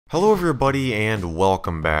Hello everybody and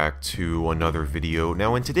welcome back to another video.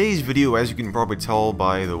 Now in today's video, as you can probably tell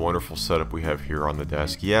by the wonderful setup we have here on the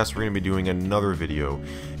desk, yes, we're going to be doing another video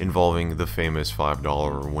involving the famous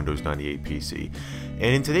 $5 Windows 98 PC.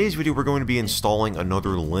 And in today's video we're going to be installing another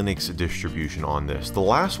Linux distribution on this. The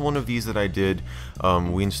last one of these that I did,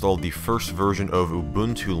 we installed the first version of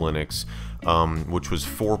Ubuntu Linux, which was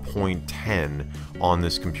 4.10 on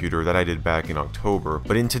this computer that I did back in October.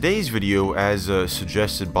 But in today's video, as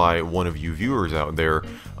suggested by one of you viewers out there,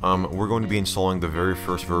 we're going to be installing the very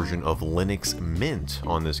first version of Linux Mint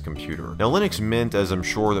on this computer. Now Linux Mint, as I'm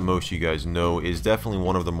sure that most of you guys know, is definitely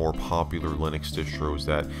one of the more popular Linux distros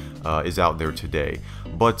that is out there today.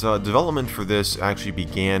 But development for this actually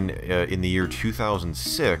began in the year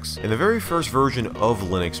 2006, and the very first version of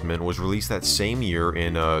Linux Mint was released that same year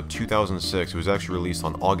in 2006. It was actually released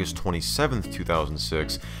on August 27th,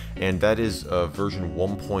 2006, and that is version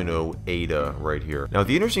 1.0 Ada right here. Now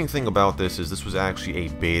the interesting thing about this is this was actually a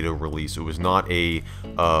beta release. It was not a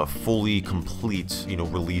fully complete,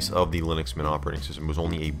 release of the Linux Mint operating system. It was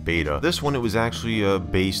only a beta. This one, it was actually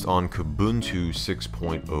based on Ubuntu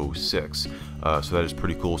 6.06. So that is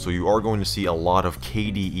pretty cool. So you are going to see a lot of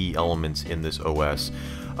KDE elements in this OS.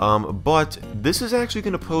 But this is actually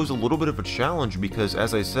going to pose a little bit of a challenge because,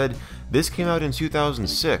 as I said, this came out in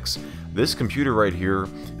 2006. This computer right here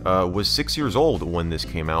was 6 years old when this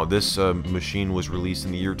came out. This machine was released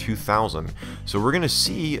in the year 2000. So we're going to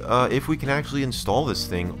see if we can actually install this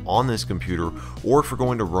thing on this computer, or if we're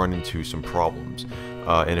going to run into some problems.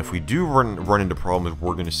 And if we do run into problems,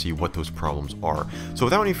 we're going to see what those problems are. So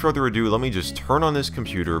without any further ado, let me just turn on this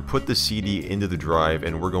computer, put the CD into the drive,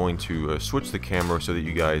 and we're going to switch the camera so that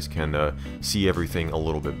you guys can see everything a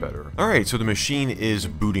little bit better. Alright, so the machine is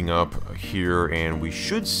booting up here, and we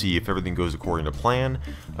should see if everything goes according to plan.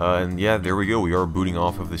 And yeah, there we go. We are booting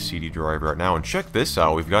off of the CD drive right now. And check this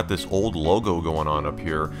out. We've got this old logo going on up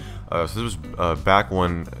here. So this was back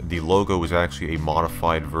when the logo was actually a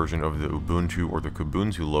modified version of the Ubuntu or the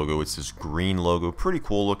Kubuntu logo. It's this green logo, pretty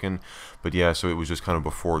cool looking, but yeah, so it was just kind of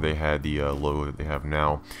before they had the logo that they have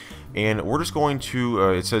now. And we're just going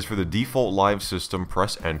to, it says for the default live system,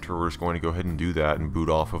 press enter. We're just going to go ahead and do that and boot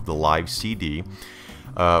off of the live CD.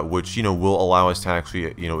 Which, will allow us to actually,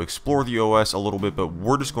 explore the OS a little bit, but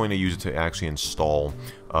we're just going to use it to actually install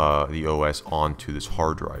the OS onto this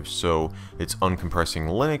hard drive. So it's uncompressing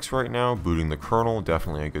Linux right now, booting the kernel,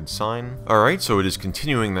 definitely a good sign. Alright, so it is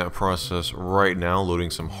continuing that process right now, loading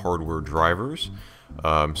some hardware drivers.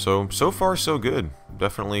 So far so good.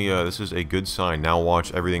 Definitely, this is a good sign. Now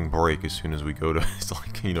watch everything break as soon as we go to,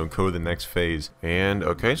 go to the next phase. And,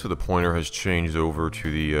 okay, so the pointer has changed over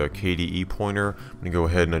to the KDE pointer. I'm going to go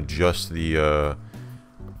ahead and adjust the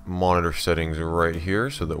monitor settings right here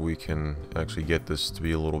so that we can actually get this to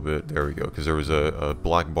be a little bit, there we go, because there was a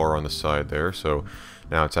black bar on the side there, so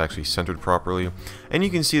now it's actually centered properly. And you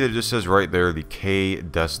can see that it just says right there the K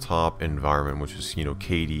desktop environment, which is,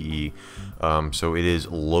 KDE. So it is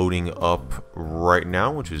loading up right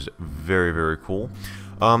now, which is very, very cool.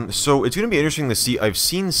 So it's going to be interesting to see. I've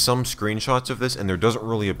seen some screenshots of this, and there doesn't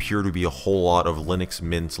really appear to be a whole lot of Linux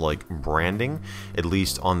Mint like branding, at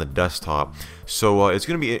least on the desktop. So it's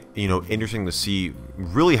going to be, interesting to see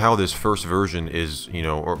really how this first version is,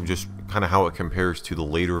 or just kind of how it compares to the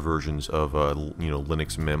later versions of,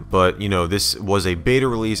 Linux Mint. But, this was a beta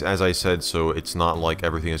release, as I said, so it's not like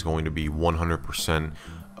everything is going to be 100%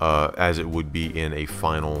 as it would be in a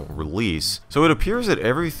final release. So it appears that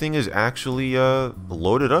everything is actually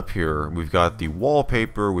loaded up here. We've got the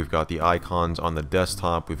wallpaper, we've got the icons on the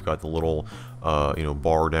desktop, we've got the little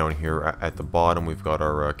bar down here at the bottom, we've got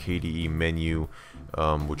our KDE menu,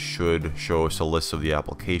 which should show us a list of the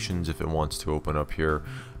applications if it wants to open up here.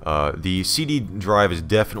 The CD drive is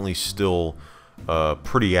definitely still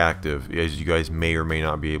pretty active, as you guys may or may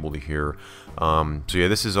not be able to hear. So yeah,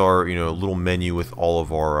 this is our little menu with all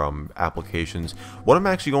of our applications. What I'm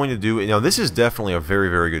actually going to do now, this is definitely a very,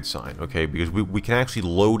 very good sign, okay, because we can actually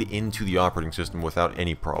load into the operating system without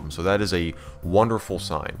any problem. So that is a wonderful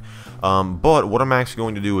sign. But what I'm actually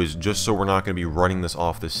going to do is, just so we're not going to be running this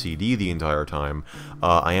off the CD the entire time,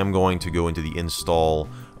 I am going to go into the install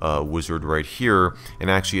wizard right here and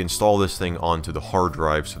actually install this thing onto the hard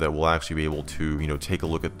drive so that we'll actually be able to take a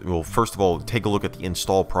look at, well, first of all, take a look at the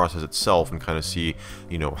install process itself and kind of see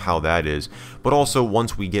how that is, but also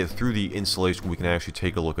once we get through the installation we can actually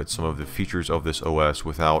take a look at some of the features of this OS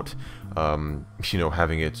without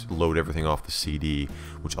having it load everything off the CD,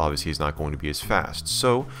 which obviously is not going to be as fast.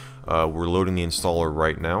 So We're loading the installer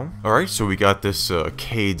right now. Alright, so we got this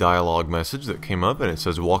K dialog message that came up, and it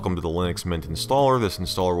says, welcome to the Linux Mint installer. This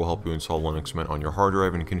installer will help you install Linux Mint on your hard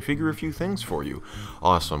drive and configure a few things for you.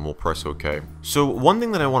 Awesome, we'll press OK. So one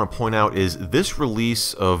thing that I want to point out is this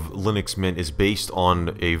release of Linux Mint is based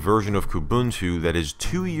on a version of Kubuntu that is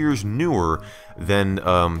 2 years newer than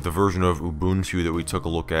the version of Ubuntu that we took a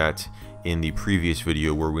look at in the previous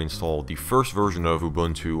video where we installed the first version of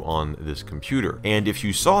Ubuntu on this computer. And if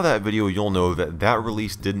you saw that video, you'll know that that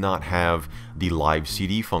release did not have the live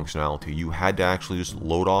CD functionality. You had to actually just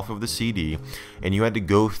load off of the CD, and you had to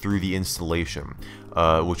go through the installation,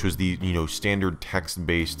 which was the standard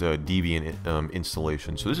text-based Debian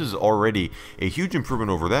installation. So this is already a huge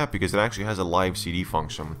improvement over that because it actually has a live CD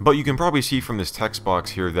function. But you can probably see from this text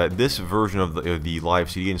box here that this version of the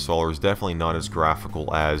live CD installer is definitely not as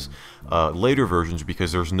graphical as later versions,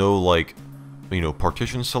 because there's no like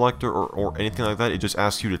partition selector or anything like that. It just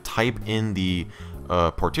asks you to type in the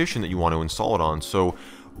partition that you want to install it on. So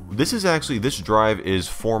this drive is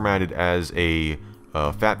formatted as a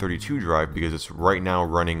FAT32 drive because it's right now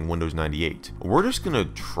running Windows 98. We're just gonna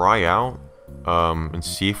try out and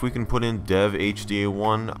see if we can put in dev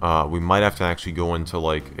HDA1. We might have to actually go into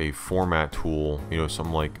like a format tool,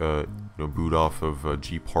 something like boot off of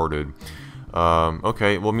gparted.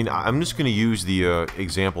 Okay, well, I mean, I'm just going to use the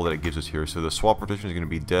example that it gives us here. So the swap partition is going to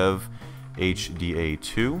be dev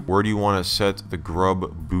HDA2. Where do you want to set the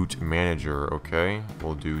grub boot manager? Okay,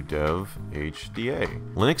 we'll do dev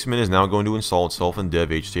HDA. Linux Mint is now going to install itself in dev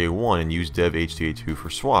HDA1 and use dev HDA2 for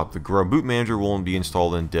swap. The grub boot manager will be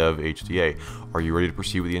installed in dev HDA. Are you ready to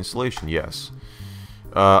proceed with the installation? Yes.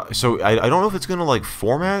 So I don't know if it's going to like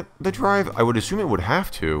format the drive. I would assume it would have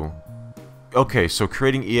to. Okay, so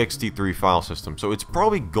creating ext3 file system. So it's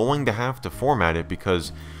probably going to have to format it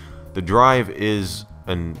because the drive is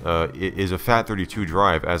a FAT32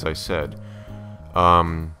 drive, as I said.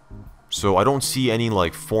 So I don't see any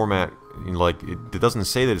like format, like it doesn't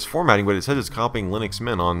say that it's formatting, but it says it's copying Linux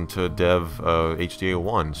Mint onto dev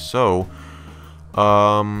HDA1. So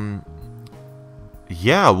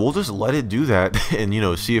yeah, we'll just let it do that and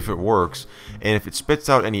see if it works. And if it spits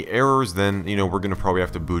out any errors, then we're gonna probably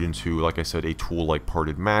have to boot into, like I said, a tool like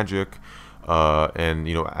Parted Magic, and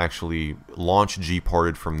actually launch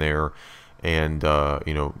gparted from there, and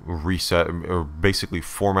reset or basically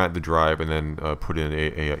format the drive and then put in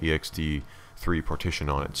a ext3 partition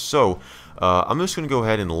on it. So I'm just gonna go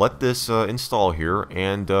ahead and let this install here,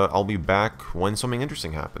 and I'll be back when something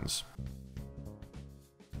interesting happens.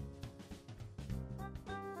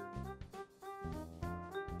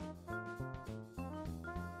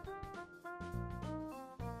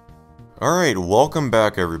 Alright, welcome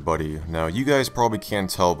back everybody. Now you guys probably can't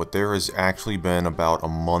tell, but there has actually been about a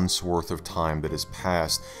month's worth of time that has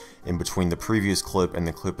passed in between the previous clip and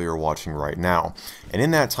the clip that you're watching right now. And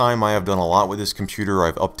in that time I have done a lot with this computer.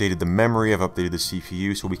 I've updated the memory, I've updated the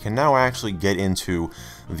CPU, so we can now actually get into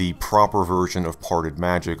the proper version of Parted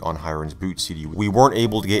Magic on Hiren's boot CD. We weren't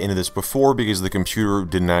able to get into this before because the computer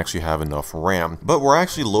didn't actually have enough RAM. But we're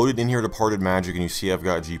actually loaded in here to Parted Magic, and you see I've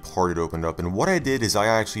got gparted opened up. And what I did is I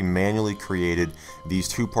actually manually created these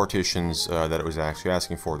two partitions that it was actually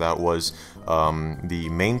asking for. That was the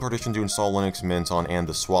main partition to install Linux Mint on and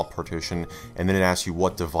the swap partition, and then it asks you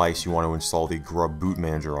what device you want to install the grub boot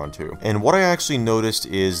manager onto. And what I actually noticed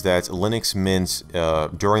is that Linux Mint,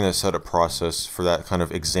 during the setup process for that kind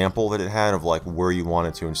of example that it had of like where you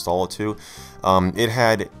wanted to install it to, it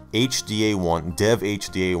had HDA1, dev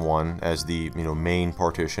HDA1 as the main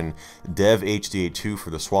partition, dev HDA2 for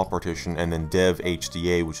the swap partition, and then dev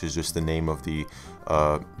HDA, which is just the name of the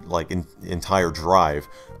entire drive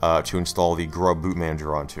to install the grub boot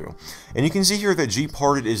manager onto. And you can see here that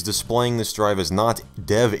gparted is displaying this drive as not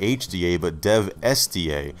dev HDA but dev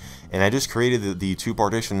SDA, and I just created the two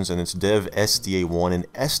partitions, and it's dev SDA1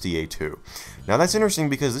 and SDA2. Now that's interesting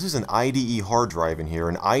because this is an IDE hard drive in here,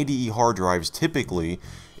 and IDE hard drives typically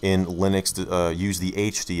in Linux use the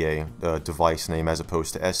HDA device name as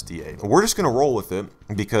opposed to SDA. We're just going to roll with it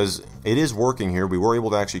because it is working here. We were able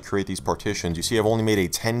to actually create these partitions. You see I've only made a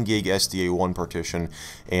 10 gig SDA1 partition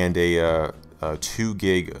and a 2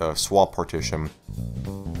 gig swap partition.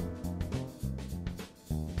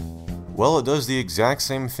 Well, it does the exact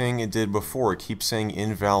same thing it did before. It keeps saying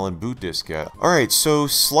invalid boot diskette. Alright, so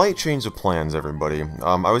slight change of plans, everybody.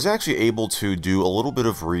 I was actually able to do a little bit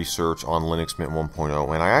of research on Linux Mint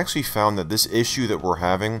 1.0, and I actually found that this issue that we're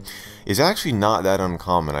having is actually not that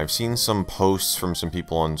uncommon. I've seen some posts from some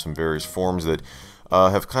people on some various forums that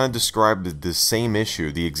have kind of described the same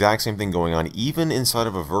issue, the exact same thing going on, even inside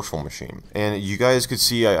of a virtual machine. And you guys could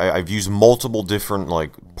see I've used multiple different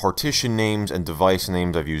partition names and device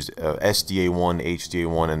names. I've used SDA1,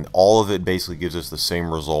 HDA1, and all of it basically gives us the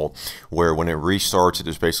same result, where when it restarts, it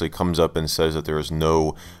just basically comes up and says that there is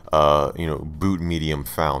no boot medium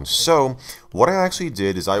found. So what I actually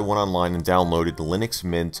did is I went online and downloaded Linux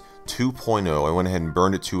Mint 2.0. I went ahead and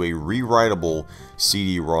burned it to a rewritable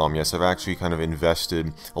CD-ROM. Yes, I've actually kind of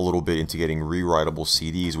invested a little bit into getting rewritable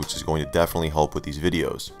CDs, which is going to definitely help with these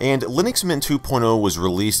videos. And Linux Mint 2.0 was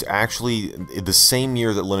released actually the same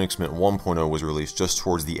year that Linux Mint 1.0 was released, just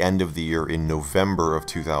towards the end of the year in November of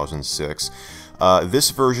 2006.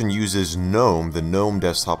 This version uses GNOME, the GNOME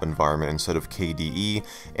desktop environment, instead of KDE,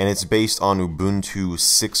 and it's based on Ubuntu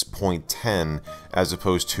 6.10 as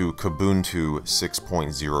opposed to Kubuntu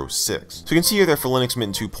 6.06. So you can see here that for Linux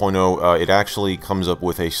Mint 2.0, it actually comes up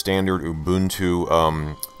with a standard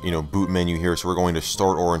Ubuntu boot menu here. So we're going to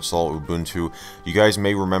start or install Ubuntu. You guys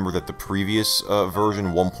may remember that the previous version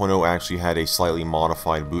 1.0 actually had a slightly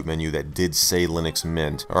modified boot menu that did say Linux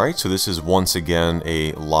Mint. Alright, so this is once again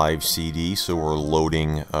a live CD, so we're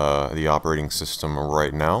loading the operating system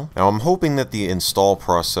right now. Now I'm hoping that the install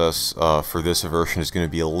process for this version is going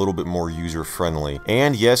to be a little bit more user-friendly.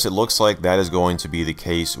 And yes, it looks like that is going to be the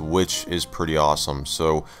case, which is pretty awesome.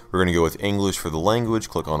 So we're going to go with English for the language,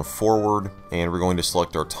 click on forward, and we're going to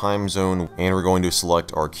select our time zone, and we're going to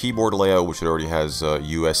select our keyboard layout, which it already has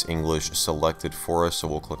US English selected for us, so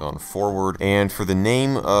we'll click on forward. And for the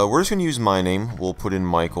name, we're just going to use my name. We'll put in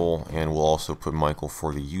Michael, and we'll also put Michael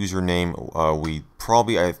for the username.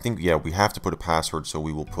 We have to put a password, so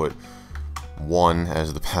we will put 1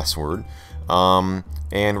 as the password.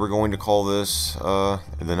 And we're going to call this the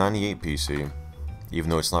 98 PC. Even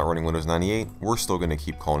though it's not running Windows 98, we're still going to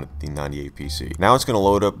keep calling it the 98 PC. Now it's going to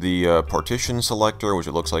load up the partition selector, which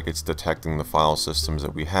it looks like it's detecting the file systems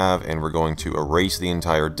that we have, and we're going to erase the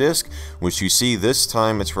entire disk, which you see this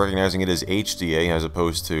time it's recognizing it as HDA as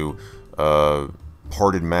opposed to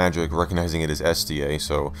Parted Magic recognizing it as SDA.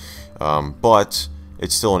 So, but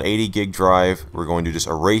it's still an 80 gig drive. We're going to just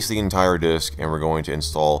erase the entire disk, and we're going to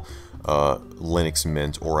install Linux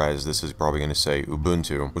Mint, or as this is probably going to say,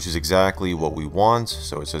 Ubuntu, which is exactly what we want.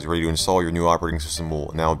 So it says ready to install. Your new operating system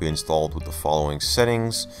will now be installed with the following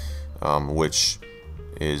settings, which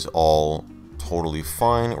is all totally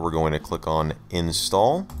fine. We're going to click on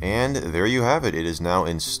install, and there you have it. It is now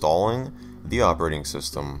installing the operating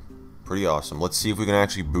system. Pretty awesome. Let's see if we can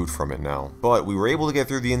actually boot from it now. But we were able to get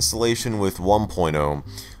through the installation with 1.0,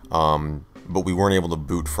 but we weren't able to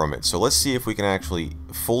boot from it. So let's see if we can actually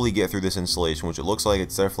fully get through this installation, which it looks like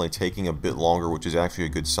it's definitely taking a bit longer, which is actually a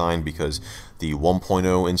good sign because the 1.0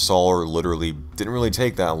 installer literally didn't really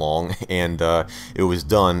take that long, and it was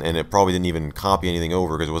done, and it probably didn't even copy anything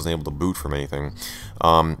over because it wasn't able to boot from anything.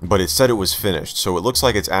 But it said it was finished, so it looks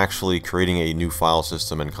like it's actually creating a new file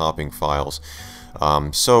system and copying files.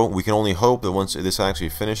 So we can only hope that once this actually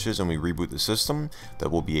finishes and we reboot the system,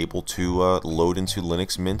 that we'll be able to load into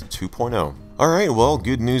Linux Mint 2.0. Alright, well,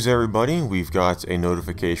 good news everybody. We've got a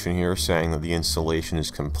notification here saying that the installation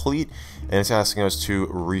is complete, and it's asking us to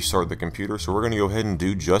restart the computer, so we're going to go ahead and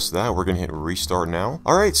do just that. We're going to hit restart now.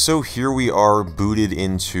 Alright, so here we are booted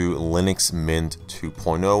into Linux Mint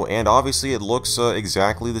 2.0, and obviously it looks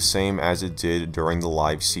exactly the same as it did during the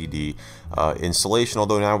live CD installation,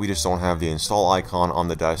 although now we just don't have the install icon on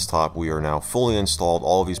the desktop. We are now fully installed.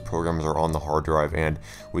 All of these programs are on the hard drive, and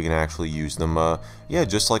we can actually use them,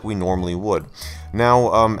 just like we normally would.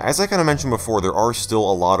 Now, as I kind of mentioned before, there are still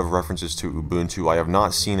a lot of references to Ubuntu. I have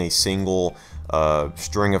not seen a single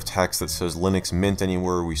string of text that says Linux Mint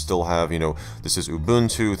anywhere. We still have, this is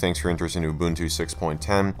Ubuntu. Thanks for your interest in Ubuntu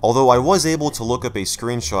 6.10. Although I was able to look up a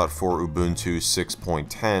screenshot for Ubuntu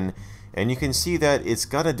 6.10, and you can see that it's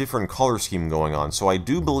got a different color scheme going on. So I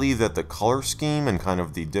do believe that the color scheme and kind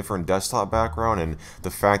of the different desktop background and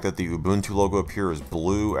the fact that the Ubuntu logo up here is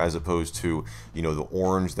blue as opposed to, the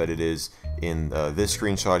orange that it is in this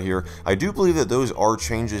screenshot here, I do believe that those are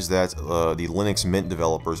changes that the Linux Mint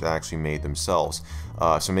developers actually made themselves.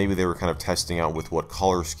 So maybe they were kind of testing out with what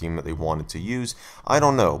color scheme that they wanted to use. I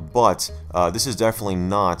don't know, but this is definitely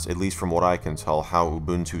not, at least from what I can tell, how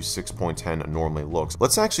Ubuntu 6.10 normally looks.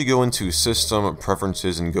 Let's actually go into System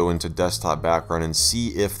Preferences and go into Desktop Background and see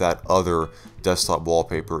if that other desktop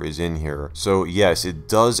wallpaper is in here. So yes, it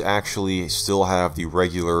does actually still have the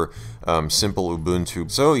regular simple Ubuntu.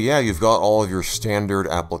 So yeah, you've got all of your standard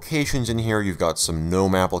applications in here. You've got some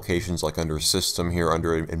GNOME applications like under System here,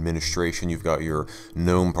 under Administration. You've got your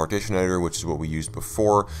GNOME Partition Editor, which is what we used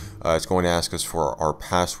before. It's going to ask us for our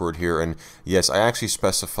password here, and yes, I actually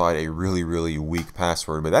specified a really weak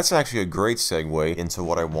password, but that's actually a great segue into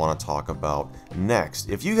what I want to talk about next.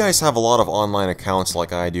 If you guys have a lot of online accounts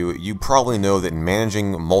like I do, you probably know that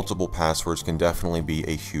managing multiple passwords can definitely be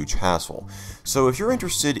a huge hassle. So if you're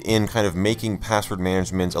interested in kind of making password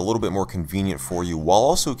management a little bit more convenient for you while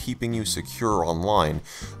also keeping you secure online,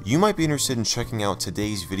 you might be interested in checking out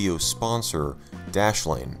today's video sponsor,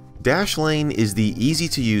 Dashlane. Dashlane is the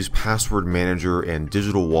easy-to-use password manager and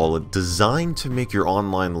digital wallet designed to make your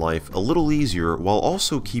online life a little easier while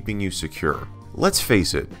also keeping you secure. Let's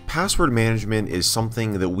face it, password management is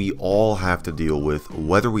something that we all have to deal with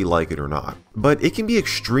whether we like it or not. But it can be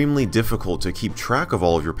extremely difficult to keep track of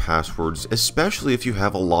all of your passwords, especially if you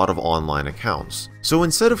have a lot of online accounts. So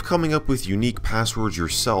instead of coming up with unique passwords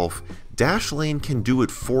yourself, Dashlane can do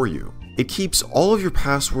it for you. It keeps all of your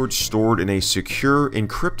passwords stored in a secure,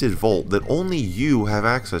 encrypted vault that only you have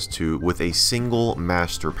access to with a single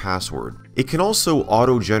master password. It can also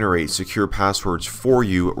auto-generate secure passwords for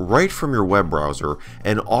you right from your web browser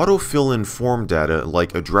and auto-fill in form data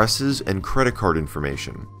like addresses and credit card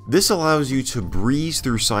information. This allows you to breeze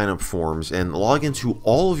through sign-up forms and log into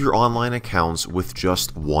all of your online accounts with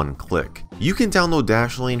just one click. You can download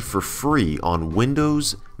Dashlane for free on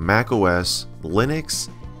Windows, macOS, Linux,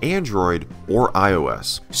 Android, or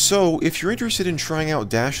iOS. So if you're interested in trying out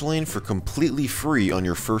Dashlane for completely free on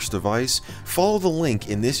your first device, follow the link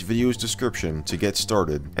in this video's description to get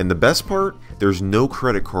started. And the best part, there's no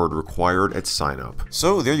credit card required at sign-up.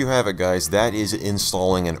 So there you have it, guys. That is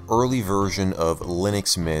installing an early version of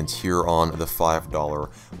Linux Mint here on the $5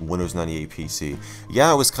 Windows 98 PC.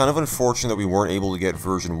 Yeah, it was kind of unfortunate that we weren't able to get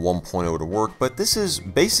version 1.0 to work, but this is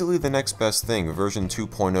basically the next best thing, version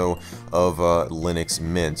 2.0 of Linux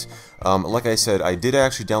Mint. Like I said, I did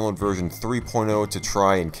actually download version 3.0 to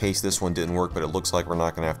try in case this one didn't work, but it looks like we're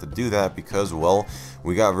not going to have to do that because, well,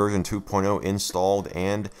 we got version 2.0 installed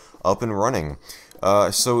and up and running.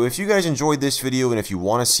 So if you guys enjoyed this video and if you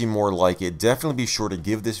want to see more like it, definitely be sure to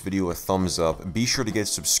give this video a thumbs up. Be sure to get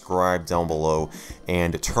subscribed down below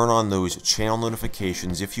and turn on those channel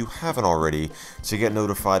notifications if you haven't already to get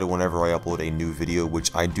notified whenever I upload a new video,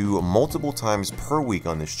 which I do multiple times per week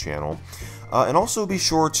on this channel. And also be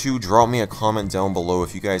sure to drop me a comment down below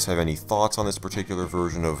if you guys have any thoughts on this particular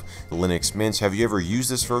version of Linux Mint. Have you ever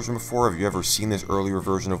used this version before? Have you ever seen this earlier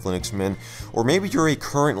version of Linux Mint? Or maybe you're a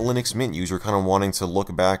current Linux Mint user kind of wanting to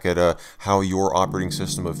look back at how your operating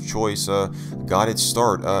system of choice got its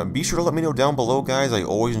start. Be sure to let me know down below, guys. I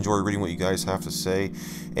always enjoy reading what you guys have to say.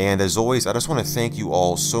 And as always, I just want to thank you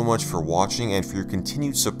all so much for watching and for your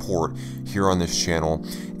continued support here on this channel.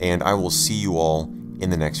 And I will see you all in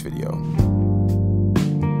the next video.